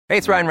Hey,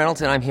 it's Ryan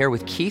Reynolds, and I'm here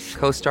with Keith,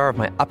 co-star of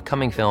my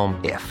upcoming film,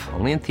 If,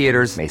 only in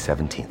theaters May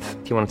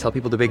 17th. Do you want to tell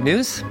people the big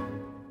news?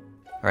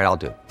 All right,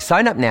 I'll do it.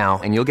 Sign up now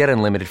and you'll get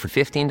unlimited for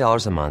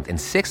 $15 a month and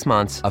 6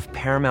 months of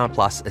Paramount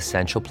Plus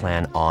Essential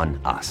Plan on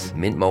us.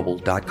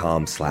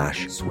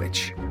 MintMobile.com/switch.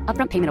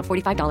 Upfront payment of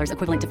 $45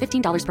 equivalent to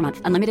 $15 per month.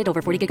 Unlimited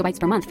over 40 gigabytes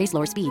per month. Face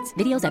lower speeds.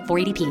 Videos at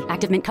 480p.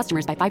 Active Mint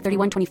customers by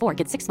 531.24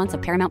 get 6 months of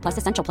Paramount Plus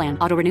Essential Plan.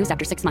 Auto renews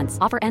after 6 months.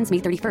 Offer ends May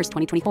 31st,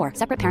 2024.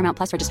 Separate Paramount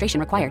Plus registration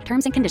required.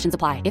 Terms and conditions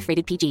apply if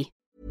rated PG.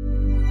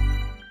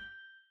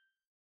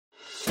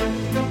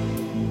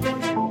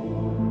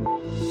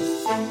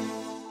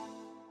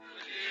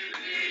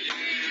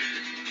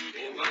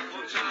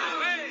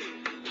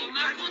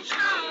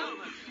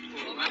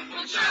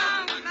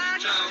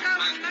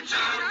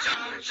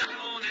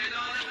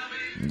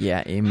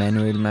 Ja,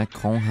 Emmanuel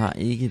Macron har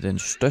ikke den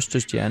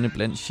største stjerne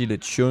blandt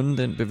Gilets Jaunes,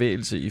 den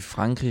bevægelse i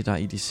Frankrig, der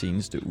i de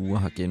seneste uger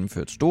har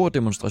gennemført store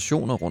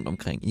demonstrationer rundt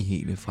omkring i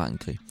hele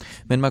Frankrig.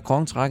 Men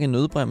Macron trak i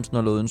nødbremsen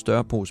og lod en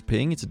større pose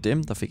penge til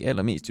dem, der fik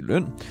allermest i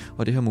løn,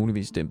 og det har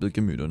muligvis dæmpet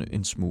gemytterne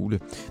en smule.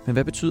 Men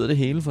hvad betyder det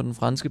hele for den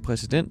franske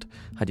præsident?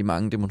 Har de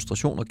mange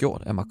demonstrationer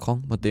gjort, at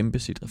Macron må dæmpe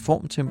sit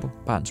reformtempo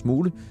bare en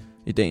smule?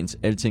 I dagens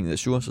Altinget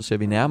Azur, så ser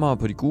vi nærmere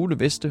på de gule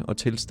veste og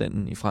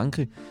tilstanden i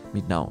Frankrig.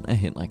 Mit navn er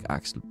Henrik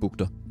Axel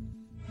Bugter.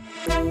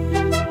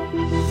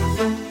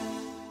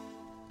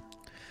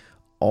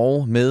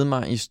 Og med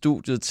mig i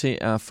studiet til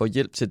at få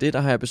hjælp til det, der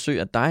har jeg besøg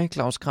af dig,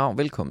 Claus Krag.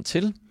 Velkommen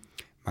til.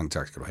 Mange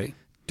tak skal du have.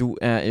 Du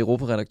er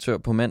Europaredaktør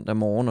på Mandag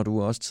Morgen, og du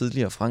er også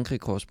tidligere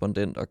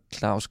Frankrig-korrespondent. Og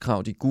Claus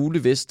Krag, de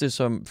gule veste,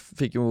 som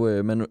fik jo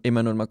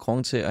Emmanuel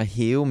Macron til at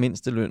hæve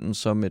mindstelønnen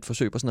som et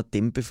forsøg på sådan at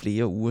dæmpe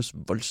flere ugers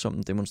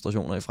voldsomme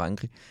demonstrationer i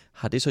Frankrig.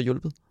 Har det så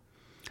hjulpet?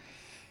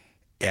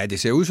 Ja, det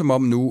ser ud som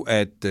om nu,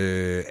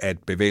 at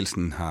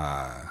bevægelsen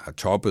har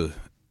toppet,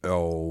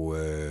 og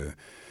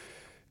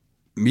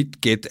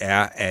mit gæt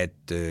er,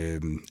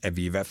 at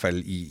vi i hvert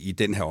fald i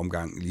den her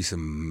omgang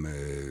ligesom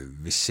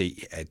vil se,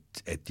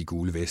 at de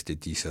gule veste,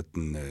 de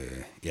sådan,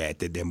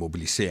 den der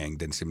mobilisering,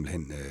 den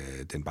simpelthen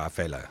den bare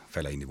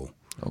falder i niveau.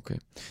 Okay.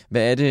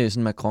 Hvad er det,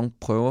 sådan Macron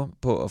prøver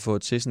på at få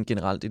til sådan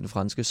generelt i det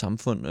franske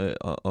samfund,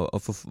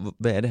 og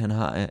hvad er det, han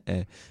har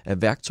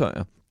af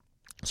værktøjer,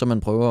 som man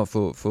prøver at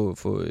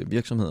få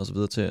virksomheder og så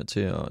videre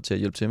til at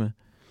hjælpe til med?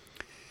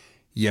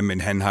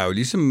 Jamen, han har jo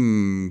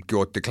ligesom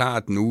gjort det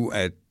klart nu,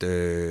 at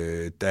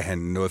da han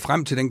nåede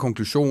frem til den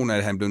konklusion,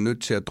 at han blev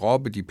nødt til at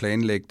droppe de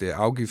planlagte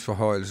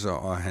afgiftsforhøjelser,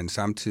 og han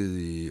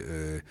samtidig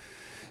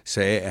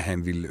sagde, at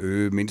han ville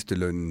øge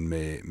mindstelønnen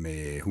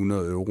med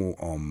 100 euro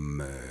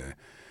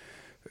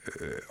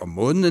om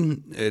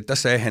måneden, der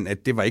sagde han,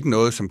 at det var ikke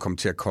noget, som kom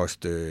til at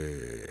koste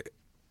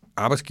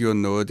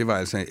arbejdsgiveren noget. Det var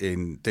altså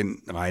den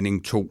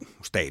regning tog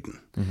staten.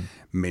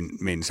 Mm-hmm.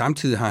 Men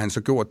samtidig har han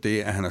så gjort det,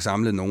 at han har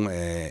samlet nogle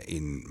af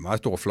en meget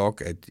stor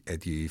flok af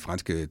de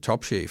franske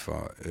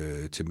topchefer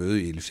til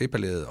møde i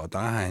Élysée-palæet, og der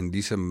har han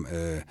ligesom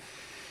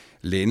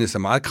lænet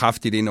sig meget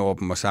kraftigt ind over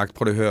dem og sagt,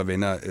 prøv at høre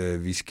venner,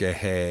 vi skal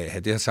have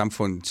det her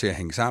samfund til at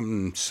hænge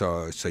sammen,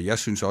 så jeg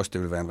synes også,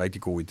 det vil være en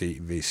rigtig god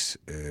idé,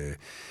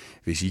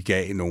 hvis I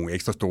gav nogle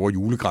ekstra store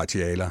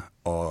julegratialer,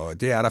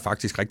 og det er der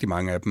faktisk rigtig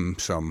mange af dem,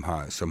 som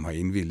har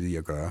indvilget i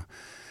at gøre.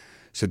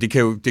 Så det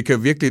kan jo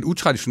virkelig lidt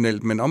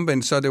utraditionelt, men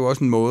omvendt så er det jo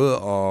også en måde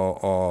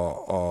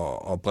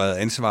at brede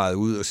ansvaret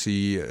ud og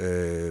sige,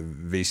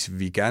 hvis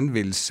vi gerne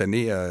vil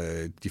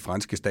sanere de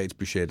franske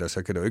statsbudgetter,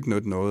 så kan det jo ikke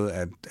nytte noget,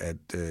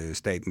 at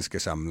staten skal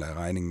samle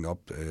regningen op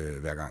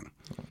hver gang.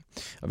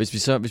 Og hvis vi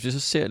så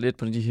ser lidt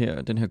på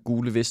den her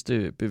gule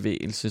veste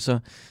bevægelse,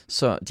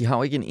 så de har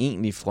jo ikke en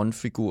egentlig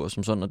frontfigur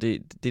som sådan, og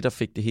det der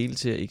fik det hele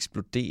til at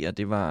eksplodere,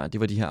 det var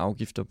de her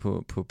afgifter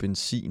på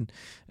benzin.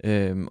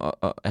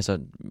 Og altså,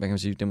 hvad kan man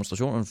sige,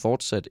 demonstrationerne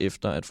fortsat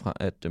efter,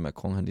 at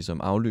Macron han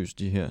ligesom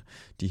afløste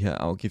de her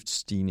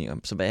afgiftsstigninger.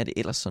 Så hvad er det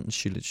ellers sådan,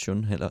 Gilets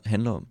Jaunes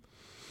handler om?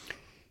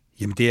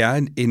 Jamen, det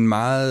er en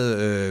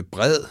meget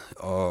bred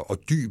og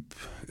dyb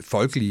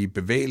folkelig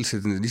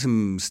bevægelse. Den er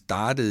ligesom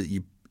startet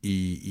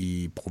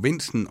i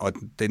provinsen, og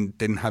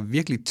den har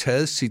virkelig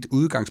taget sit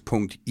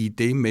udgangspunkt i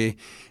det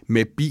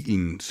med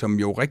bilen, som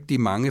jo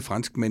rigtig mange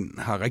franskmænd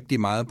har rigtig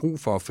meget brug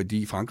for,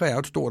 fordi Frankrig er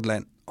et stort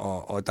land,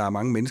 og der er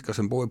mange mennesker,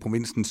 som bor i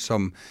provinsen,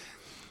 som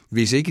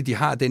hvis ikke de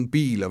har den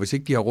bil, og hvis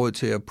ikke de har råd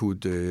til at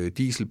putte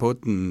diesel på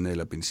den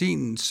eller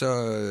benzin, så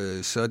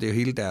er det jo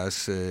hele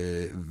deres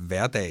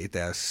hverdag,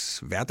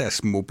 deres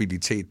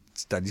hverdagsmobilitet,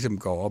 der ligesom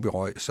går op i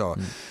røg.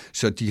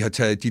 Så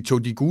de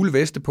tog de gule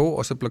veste på,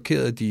 og så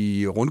blokerede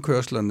de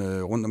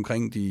rundkørslerne rundt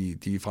omkring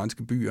de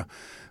franske byer,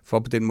 for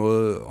på den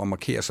måde at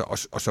markere sig,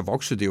 og så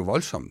voksede det jo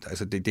voldsomt.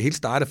 Altså det hele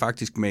startede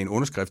faktisk med en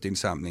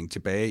underskriftindsamling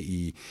tilbage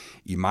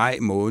i maj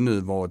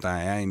måned, hvor der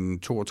er en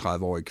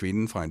 32-årig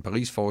kvinde fra en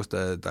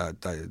Paris-forstad,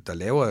 der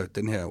laver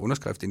den her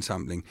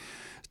underskriftindsamling,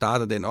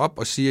 starter den op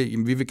og siger,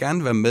 at vi vil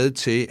gerne være med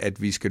til,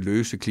 at vi skal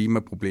løse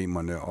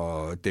klimaproblemerne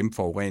og dæmpe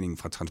forureningen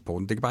fra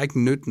transporten. Det kan bare ikke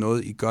nytte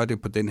noget, I gør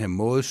det på den her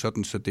måde,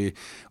 sådan så det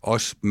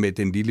også med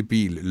den lille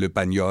bil, Le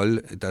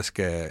Bagnole, der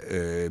skal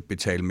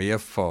betale mere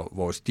for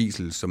vores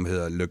diesel, som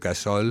hedder Le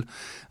Gasol.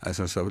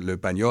 Altså så Le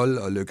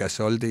Bagnole og Le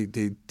Gasol, det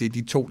er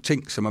de to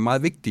ting, som er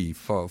meget vigtige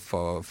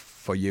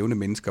for jævne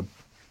mennesker,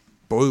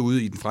 både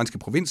ude i den franske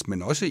provins,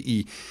 men også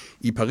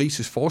i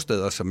Paris'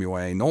 forstæder, som jo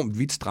er enormt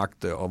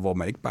vidtstrakte, og hvor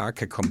man ikke bare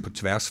kan komme på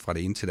tværs fra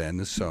det ene til det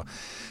andet.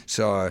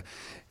 Så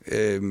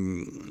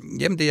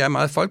det er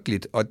meget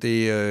folkeligt, og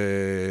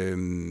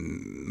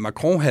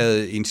Macron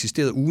havde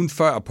insisteret ugen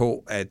før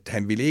på, at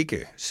han ville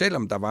ikke,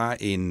 selvom der var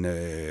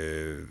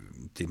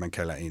det man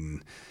kalder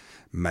en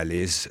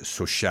malaise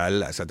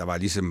social, altså der var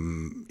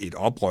ligesom et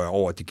oprør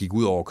over, at det gik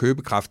ud over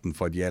købekraften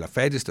for de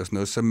allerfattigste og sådan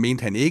noget, så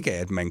mente han ikke,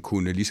 at man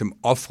kunne ligesom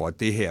ofre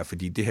det her,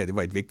 fordi det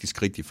var et vigtigt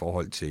skridt i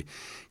forhold til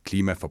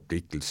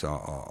klimaforpligtelser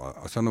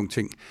og sådan nogle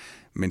ting.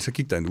 Men så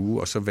gik der en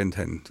uge, og så vendte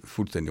han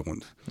fuldstændig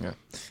rundt. Ja.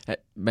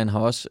 Man har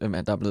også,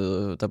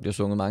 der bliver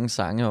sunget mange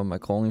sange om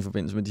Macron i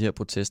forbindelse med de her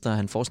protester.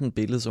 Han får sådan et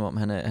billede, som om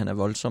han er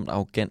voldsomt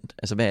arrogant.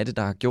 Altså hvad er det,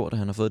 der har gjort, at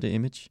han har fået det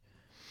image?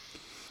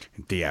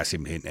 Det er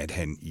simpelthen, at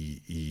han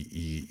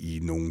i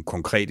nogle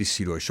konkrete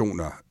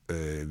situationer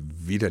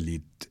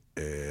vitterligt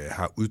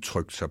har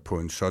udtrykt sig på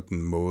en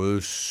sådan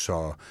måde,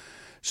 så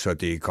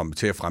det kommer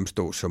til at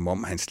fremstå, som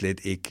om han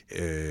slet ikke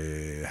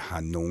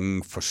har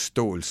nogen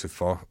forståelse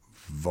for,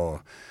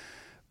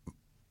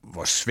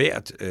 hvor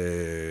svært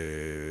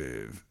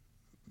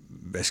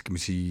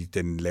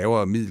den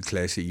lavere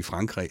middelklasse i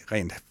Frankrig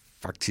rent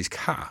faktisk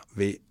har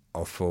ved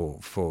at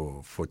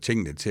få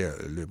tingene til at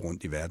løbe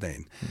rundt i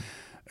hverdagen.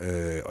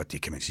 Og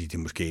det kan man sige, det er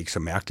måske ikke så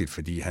mærkeligt,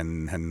 fordi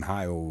han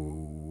har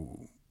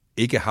jo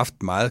ikke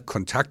haft meget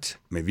kontakt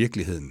med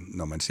virkeligheden,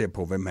 når man ser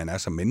på, hvem han er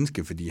som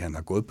menneske, fordi han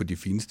har gået på de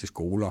fineste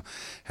skoler,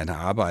 han har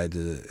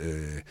arbejdet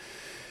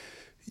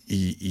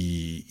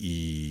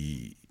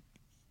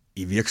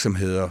i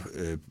virksomheder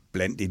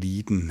blandt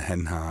eliten,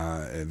 han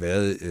har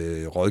været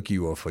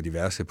rådgiver for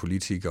diverse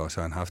politikere, og så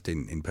har han haft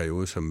en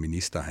periode som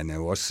minister. Han er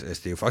jo også,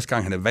 altså det er jo første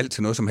gang, han er valgt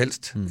til noget som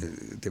helst.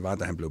 Det var,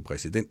 da han blev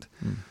præsident.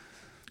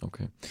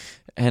 Okay.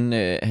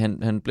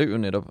 Han blev jo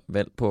netop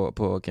valgt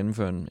på at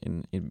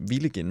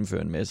ville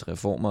gennemføre en masse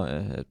reformer.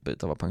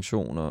 Der var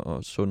pensioner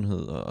og sundhed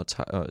og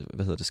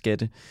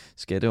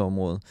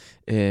skatteområdet.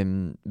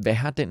 Hvad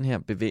har den her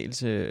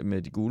bevægelse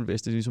med de gule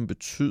veste ligesom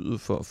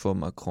betydet for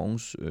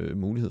Macrons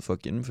mulighed for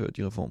at gennemføre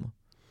de reformer?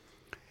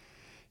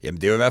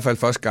 Jamen, det er jo i hvert fald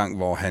første gang,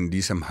 hvor han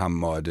ligesom har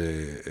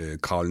måttet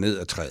kravle ned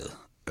ad træet.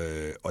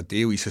 Og det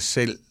er jo i sig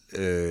selv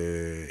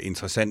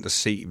interessant at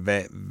se,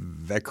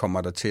 hvad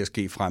kommer der til at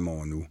ske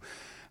fremover nu.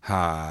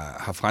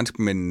 Har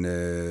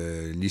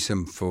franskmændene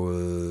ligesom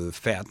fået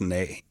færden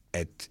af,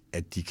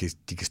 at de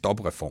kan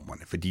stoppe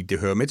reformerne? Fordi det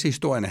hører med til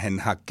historien, at han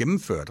har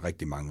gennemført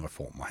rigtig mange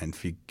reformer. Han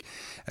fik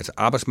altså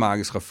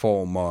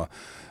arbejdsmarkedsreformer,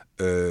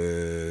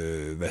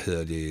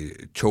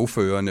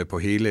 togførerne på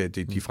hele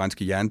de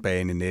franske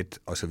jernbanenet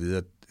osv.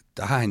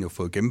 Der har han jo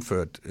fået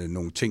gennemført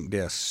nogle ting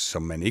der,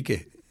 som man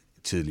ikke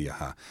tidligere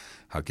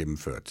har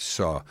gennemført.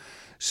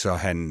 Så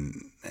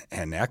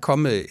han er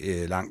kommet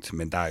langt,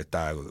 men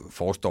der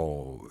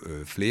forestår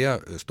flere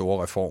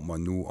store reformer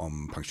nu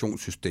om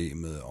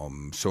pensionssystemet,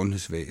 om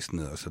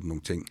sundhedsvæsenet og sådan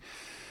nogle ting.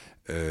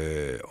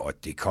 Og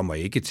det kommer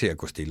ikke til at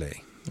gå stille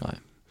af.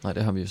 Nej,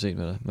 det har vi jo set,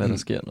 hvad der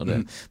sker, når det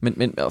er.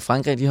 Men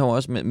Frankrig, de har jo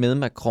også med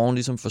Macron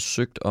ligesom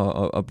forsøgt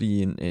at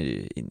blive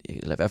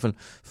eller i hvert fald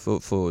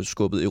få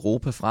skubbet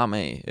Europa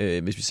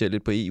fremad, hvis vi ser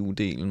lidt på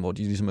EU-delen, hvor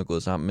de ligesom er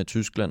gået sammen med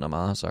Tyskland og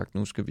meget har sagt,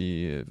 nu skal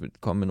vi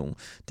komme med nogle.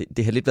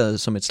 Det har lidt været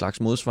som et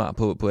slags modsvar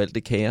på alt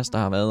det kaos, der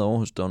har været over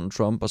hos Donald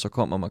Trump, og så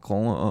kommer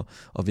Macron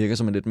og virker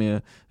som en lidt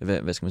mere,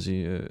 hvad skal man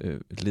sige,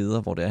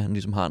 leder, hvor det er, han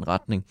ligesom har en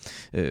retning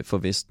for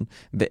Vesten.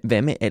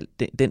 Hvad med alt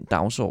den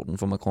dagsorden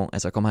for Macron?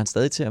 Altså kommer han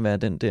stadig til at være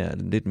den der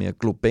lidt mere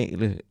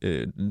globale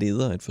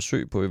leder, et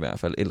forsøg på i hvert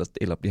fald,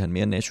 eller bliver han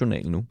mere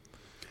national nu?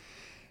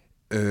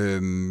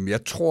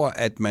 Jeg tror,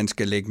 at man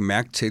skal lægge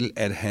mærke til,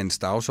 at hans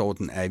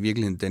dagsorden er i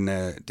virkeligheden,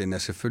 den er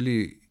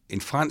selvfølgelig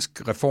en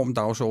fransk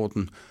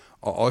reformdagsorden,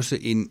 og også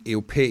en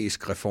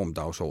europæisk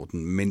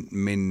reformdagsorden.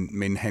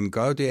 Men han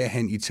gør jo det, at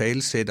han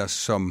italesætter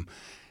som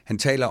han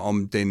taler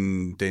om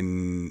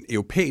den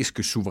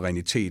europæiske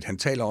suverænitet. Han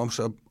taler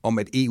om,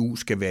 at EU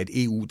skal være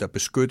et EU, der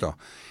beskytter,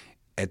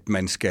 at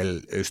man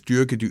skal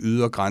styrke de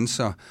ydre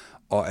grænser,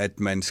 og at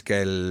man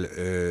skal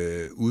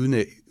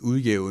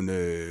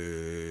udjævne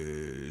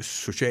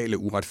sociale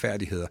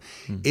uretfærdigheder.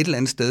 Et eller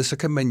andet sted, så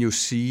kan man jo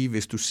sige,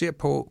 hvis du ser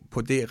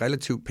på det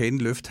relativt pæne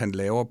løft, han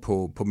laver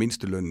på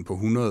mindstelønnen på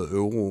 100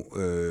 euro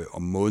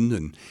om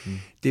måneden,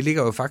 det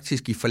ligger jo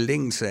faktisk i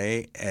forlængelse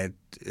af, at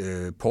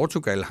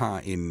Portugal har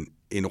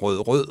en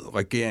rød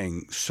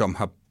regering, som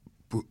har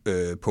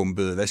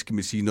pumpet,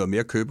 noget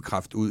mere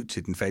købekraft ud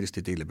til den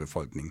fattigste del af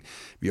befolkningen.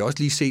 Vi har også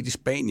lige set i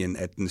Spanien,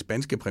 at den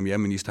spanske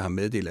premierminister har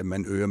meddelt, at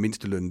man øger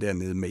mindstelønnen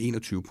dernede med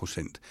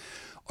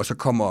 21%. Og så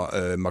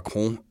kommer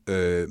Macron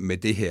med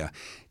det her.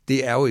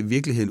 det er jo i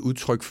virkeligheden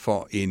udtryk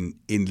for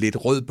en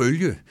lidt rød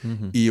bølge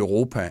i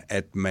Europa,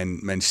 at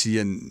man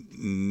siger,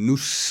 nu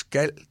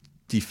skal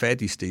de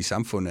fattigste i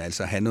samfundet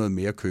altså have noget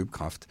mere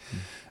købekraft.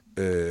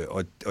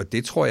 Og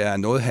det tror jeg er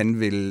noget,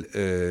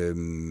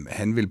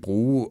 han vil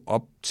bruge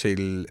op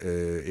til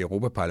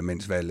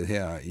Europaparlamentsvalget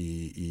her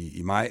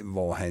i maj,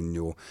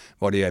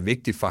 hvor det er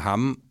vigtigt for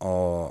ham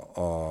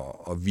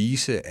at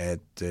vise,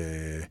 at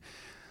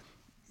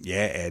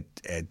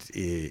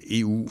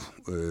EU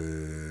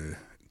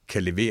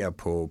kan levere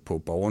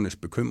på borgernes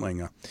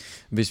bekymringer.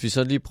 Hvis vi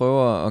så lige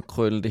prøver at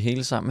krølle det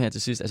hele sammen her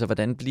til sidst, altså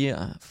hvordan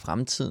bliver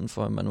fremtiden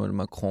for Emmanuel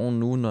Macron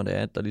nu, når det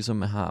er, at der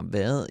ligesom har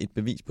været et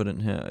bevis på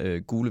den her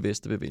gule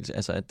vestebevægelse,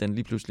 altså at den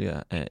lige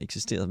pludselig er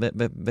eksisteret.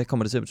 Hvad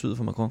kommer det til at betyde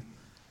for Macron?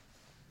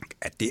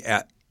 At det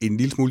er en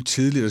lille smule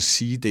tidligt at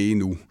sige det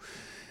endnu,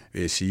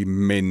 vil jeg sige,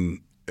 men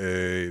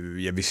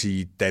jeg vil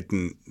sige,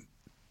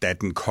 da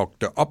den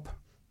kogte op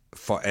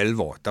for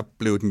alvor, der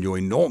blev den jo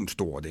enormt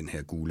stor, den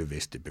her gule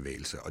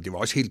vestebevægelse. Og det var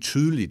også helt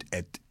tydeligt,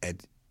 at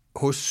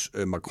hos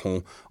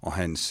Macron og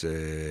hans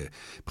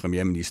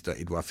premierminister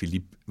Edouard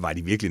Philippe var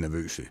de virkelig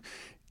nervøse.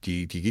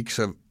 De gik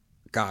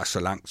så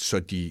langt, så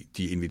de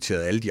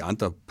inviterede alle de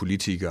andre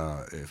politikere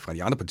fra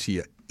de andre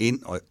partier ind,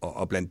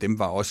 og blandt dem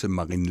var også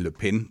Marine Le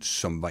Pen,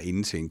 som var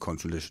inde til en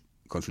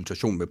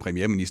konsultation med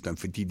premierministeren,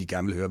 fordi de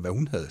gerne ville høre, hvad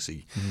hun havde at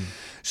sige.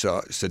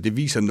 Så det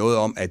viser noget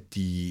om, at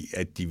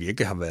de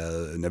virkelig har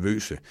været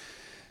nervøse.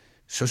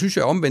 Så synes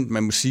jeg omvendt,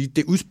 man må sige,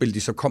 det udspil,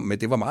 de så kom med,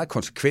 det var meget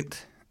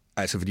konsekvent.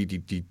 Altså fordi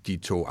de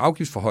tog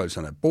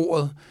afgiftsforhøjelserne af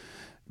bordet.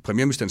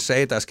 Premierministeren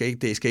sagde, at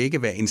det skal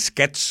ikke være en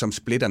skat, som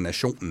splitter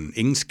nationen.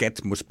 Ingen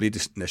skat må splitte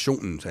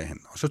nationen, sagde han.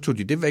 Og så tog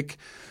de det væk,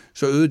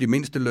 så øgede de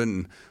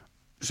mindstelønnen,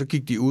 så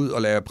gik de ud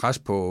og lagde pres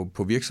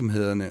på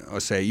virksomhederne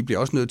og sagde, I bliver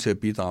også nødt til at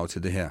bidrage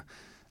til det her.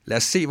 Lad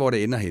os se, hvor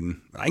det ender henne.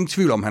 Der er ingen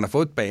tvivl om, han har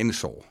fået et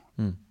banesår.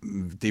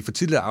 Det er for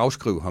tidligt at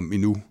afskrive ham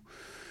endnu.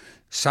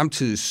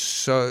 Samtidig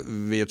så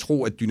vil jeg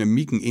tro, at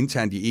dynamikken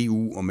internt i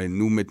EU, og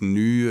nu med den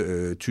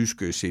nye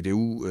tyske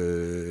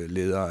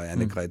CDU-leder,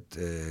 Annegret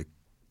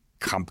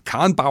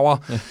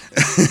Kramp-Karrenbauer,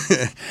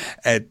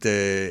 at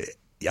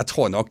jeg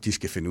tror nok, de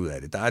skal finde ud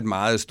af det. Der er et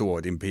meget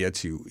stort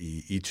imperativ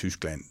i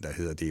Tyskland, der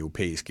hedder det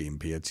europæiske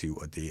imperativ,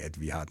 og det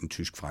at vi har den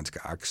tysk-franske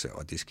akse,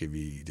 og det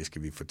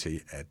skal vi få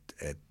til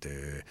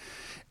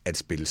at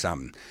spille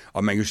sammen.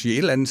 Og man kan jo sige et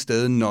eller andet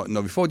sted,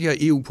 når vi får de her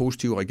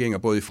EU-positive regeringer,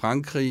 både i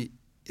Frankrig,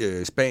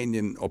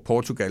 Spanien og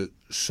Portugal,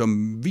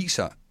 som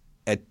viser,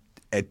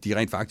 at de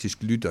rent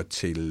faktisk lytter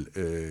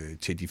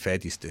til de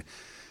fattigste,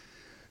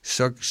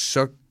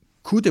 så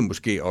kunne det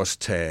måske også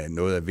tage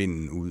noget af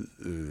vinden ud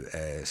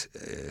af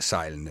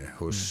sejlene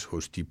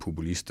hos de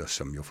populister,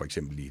 som jo for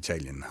eksempel i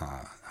Italien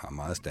har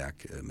meget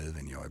stærk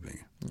medvind i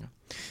øjeblikket. Ja.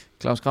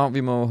 Claus Grav,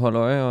 vi må holde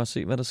øje og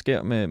se, hvad der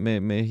sker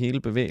med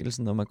hele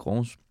bevægelsen og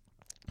Macrons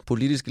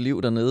politiske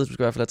liv dernede. Du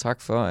skal i hvert fald have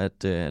tak for,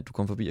 at du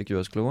kom forbi og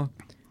gjorde os klogere.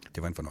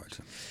 Det var en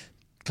fornøjelse.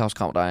 Claus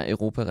Grav, der er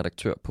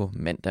Europaredaktør på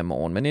Mandag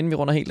Morgen. Men inden vi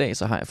runder helt af,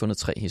 så har jeg fundet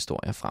 3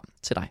 historier frem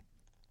til dig.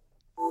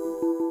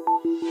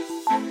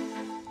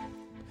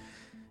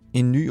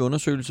 En ny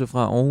undersøgelse fra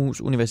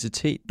Aarhus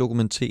Universitet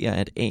dokumenterer,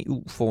 at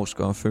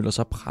AU-forskere føler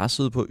sig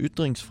presset på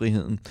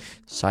ytringsfriheden.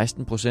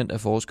 16%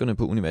 af forskerne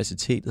på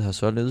universitetet har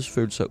således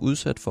følt sig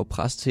udsat for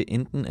pres til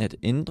enten at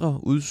ændre,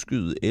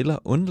 udskyde eller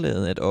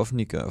undlade at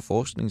offentliggøre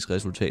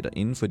forskningsresultater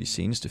inden for de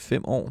seneste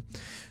 5 år.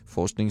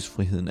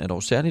 Forskningsfriheden er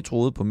dog særligt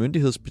troet på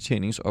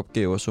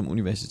myndighedsbetjeningsopgaver, som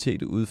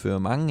universitetet udfører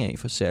mange af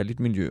for særligt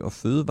Miljø- og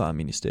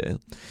Fødevareministeriet.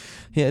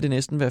 Her er det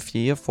næsten hver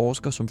 4.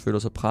 forsker, som føler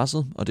sig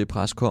presset, og det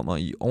pres kommer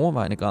i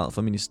overvejende grad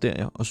fra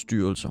ministerier og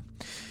styrelser.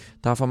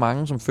 Der er for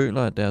mange, som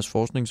føler, at deres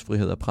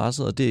forskningsfrihed er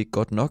presset, og det er ikke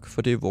godt nok,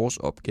 for det er vores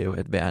opgave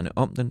at værne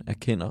om den,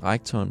 erkender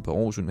rektoren på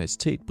Aarhus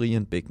Universitet,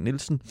 Brian Bæk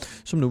Nielsen,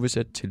 som nu vil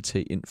sætte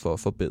tiltag ind for at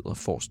forbedre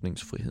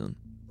forskningsfriheden.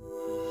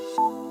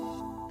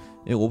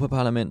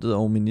 Europaparlamentet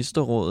og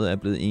Ministerrådet er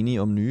blevet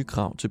enige om nye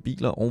krav til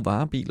biler og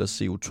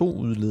varebilers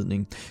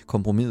CO2-udledning.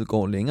 Kompromiset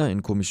går længere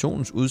end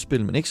kommissionens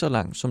udspil, men ikke så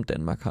langt, som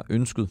Danmark har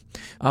ønsket.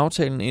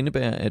 Aftalen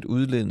indebærer, at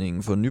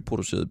udledningen for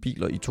nyproducerede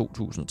biler i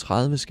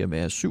 2030 skal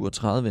være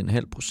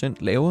 37,5%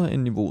 lavere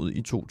end niveauet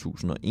i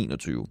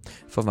 2021.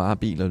 For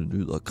varebiler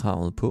lyder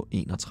kravet på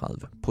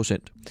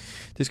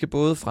 31%. Det skal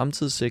både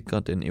fremtidssikre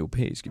den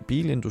europæiske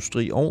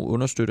bilindustri og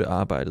understøtte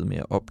arbejdet med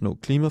at opnå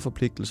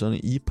klimaforpligtelserne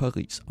i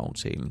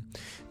Paris-aftalen.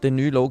 Den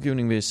nye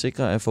lovgivning vil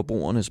sikre, at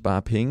forbrugerne sparer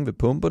penge ved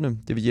pumperne.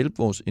 Det vil hjælpe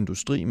vores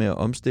industri med at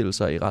omstille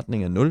sig i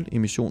retning af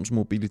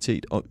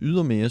nul-emissionsmobilitet og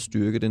ydermere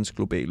styrke dens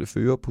globale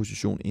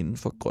førerposition inden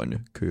for grønne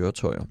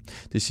køretøjer.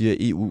 Det siger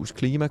EU's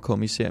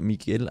klimakommissær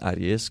Miguel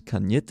Arias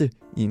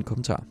Cañete i en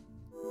kommentar.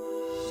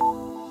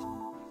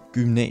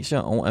 Gymnasier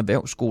og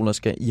erhvervsskoler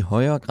skal i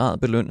højere grad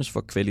belønnes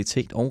for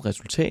kvalitet og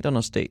resultater,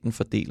 når staten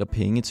fordeler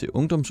penge til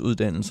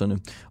ungdomsuddannelserne.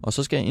 Og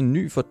så skal en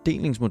ny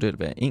fordelingsmodel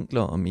være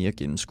enklere og mere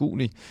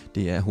gennemskuelig.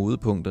 Det er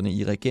hovedpunkterne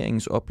i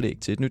regeringens oplæg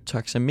til et nyt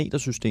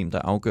taxametersystem, der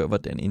afgør,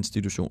 hvordan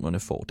institutionerne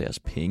får deres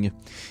penge.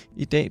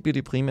 I dag bliver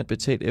de primært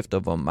betalt efter,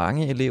 hvor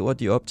mange elever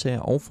de optager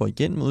og får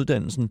igennem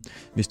uddannelsen.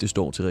 Hvis det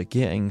står til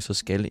regeringen, så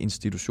skal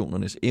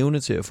institutionernes evne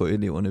til at få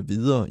eleverne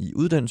videre i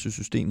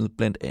uddannelsessystemet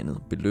blandt andet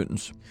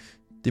belønnes.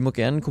 Det må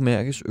gerne kunne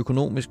mærkes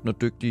økonomisk, når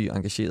dygtige,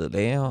 engagerede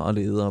lærere og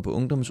ledere på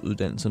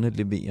ungdomsuddannelserne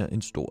leverer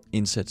en stor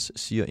indsats,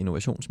 siger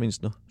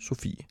innovationsminister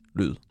Sofie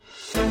Løhde.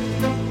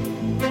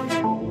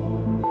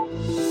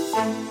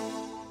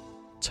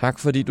 Tak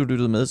fordi du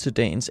lyttede med til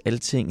dagens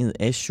Altinget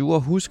Azure.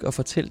 Husk at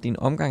fortælle din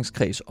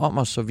omgangskreds om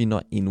os, så vi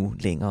når endnu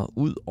længere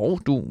ud. Og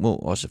du må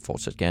også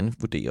fortsat gerne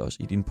vurdere os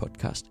i din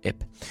podcast-app.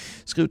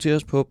 Skriv til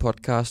os på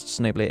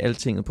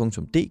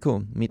podcast@altinget.dk.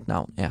 Mit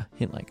navn er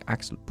Henrik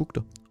Axel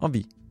Bugter, og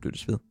vi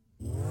lyttes ved.